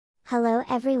Hello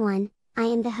everyone, I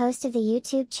am the host of the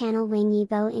YouTube channel Wang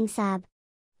YIBO ENGSUB.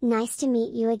 Nice to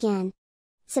meet you again.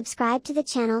 Subscribe to the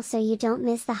channel so you don't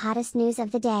miss the hottest news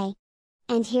of the day.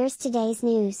 And here's today's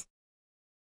news.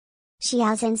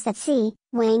 Xiao Zhan's That Sea,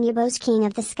 Wang Yibo's King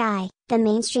of the Sky, the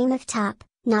mainstream of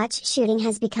top-notch shooting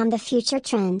has become the future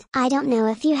trend. I don't know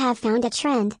if you have found a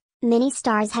trend, many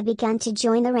stars have begun to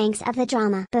join the ranks of the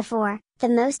drama. Before, the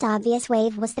most obvious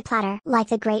wave was the platter. Like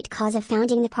the great cause of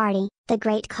founding the party, the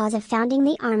great cause of founding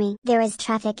the army. There is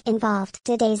traffic involved.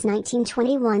 Today's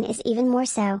 1921 is even more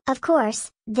so. Of course,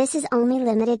 this is only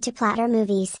limited to platter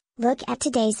movies. Look at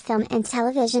today's film and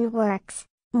television works.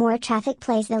 More traffic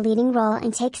plays the leading role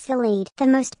and takes the lead. The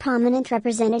most prominent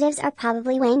representatives are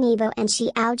probably Wang YIBO and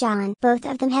Xiao Zhan. Both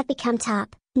of them have become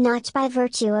top-notch by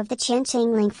virtue of the Chen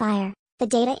Qing Ling fire. The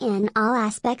data in all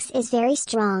aspects is very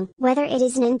strong. Whether it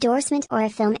is an endorsement or a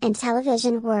film and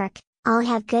television work, all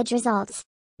have good results.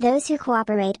 Those who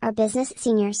cooperate are business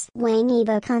seniors. Wang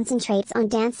YIBO concentrates on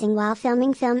dancing while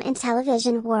filming film and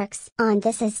television works. On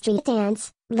This Is Street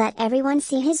Dance, let everyone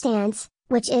see his dance,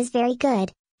 which is very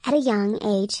good. At a young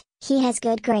age, he has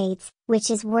good grades,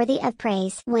 which is worthy of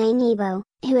praise. Wang YIBO,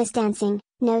 who is dancing,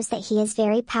 knows that he is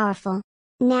very powerful.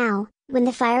 Now, when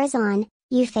the fire is on,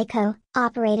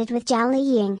 operated with Zhao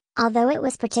Liying, although it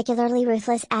was particularly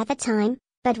ruthless at the time,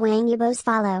 but Wang Yibo's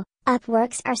follow-up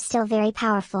works are still very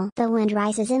powerful. The Wind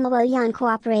Rises in Luoyang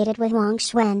cooperated with Huang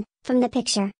Xuan. From the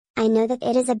picture, I know that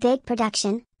it is a big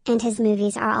production, and his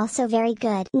movies are also very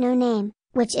good. No Name,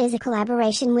 which is a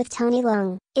collaboration with Tony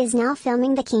Leung, is now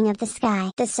filming The King of the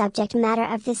Sky. The subject matter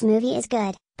of this movie is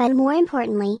good, but more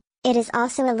importantly, it is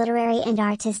also a literary and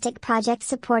artistic project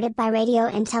supported by radio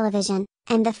and television,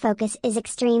 and the focus is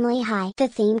extremely high. The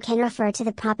theme can refer to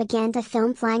the propaganda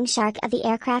film Flying Shark of the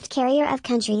aircraft carrier of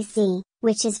Country Z,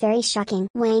 which is very shocking.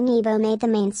 Wang YIBO made the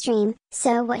mainstream,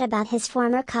 so what about his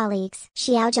former colleagues?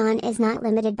 Xiao Zhan is not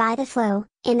limited by the flow.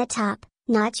 In the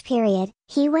top-notch period,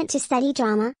 he went to study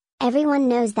drama. Everyone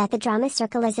knows that the drama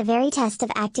circle is a very test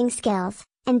of acting skills,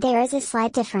 and there is a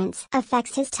slight difference.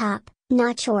 Affects his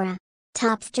top-notch aura.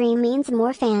 Top stream means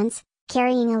more fans,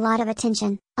 carrying a lot of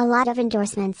attention, a lot of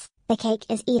endorsements. The cake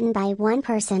is eaten by one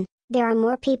person, there are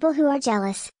more people who are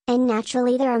jealous, and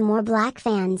naturally there are more black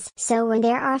fans. So when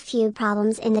there are a few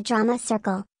problems in the drama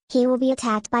circle, he will be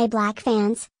attacked by black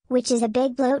fans, which is a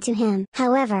big blow to him.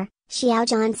 However, Xiao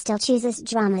Zhan still chooses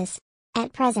dramas.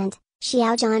 At present,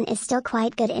 Xiao Zhan is still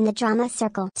quite good in the drama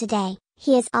circle. Today,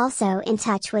 he is also in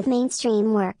touch with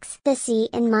mainstream works. The Sea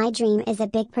in My Dream is a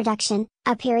big production,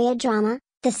 a period drama.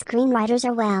 The screenwriters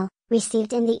are well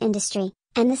received in the industry,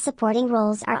 and the supporting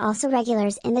roles are also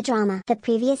regulars in the drama. The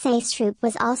previous Ace Troop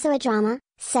was also a drama,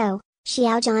 so,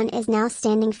 Xiao Zhan is now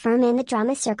standing firm in the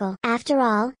drama circle. After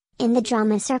all, in the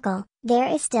drama circle, there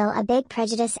is still a big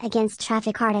prejudice against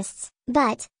traffic artists,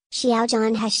 but, Xiao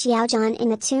Zhan has Xiao Zhan in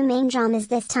the two main dramas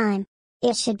this time.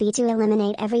 It should be to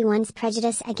eliminate everyone's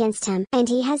prejudice against him. And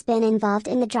he has been involved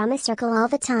in the drama circle all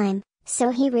the time, so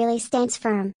he really stands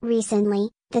firm. Recently,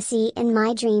 The Sea in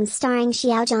My Dream starring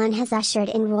Xiao Zhan has ushered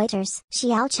in Reuters.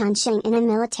 Xiao Zhan in a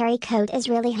military coat is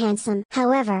really handsome.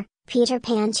 However, Peter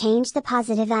Pan changed the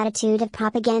positive attitude of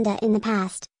propaganda in the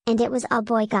past, and it was all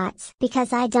boycotts.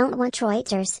 Because I don't want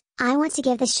Reuters, I want to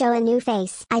give the show a new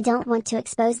face. I don't want to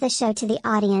expose the show to the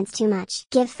audience too much.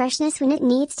 Give freshness when it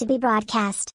needs to be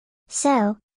broadcast.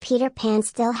 So, Peter Pan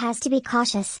still has to be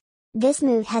cautious. This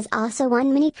move has also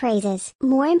won many praises.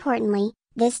 More importantly,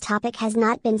 this topic has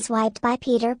not been swiped by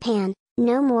Peter Pan.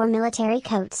 No more military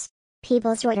coats.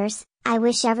 People's Reuters, I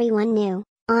wish everyone knew.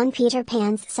 On Peter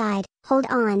Pan's side, hold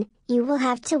on, you will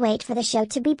have to wait for the show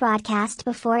to be broadcast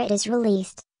before it is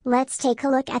released. Let's take a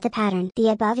look at the pattern. The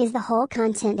above is the whole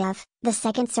content of The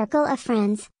Second Circle of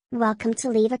Friends. Welcome to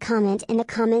leave a comment in the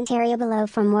comment area below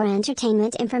for more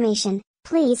entertainment information.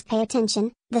 Please pay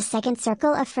attention. The Second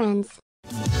Circle of Friends.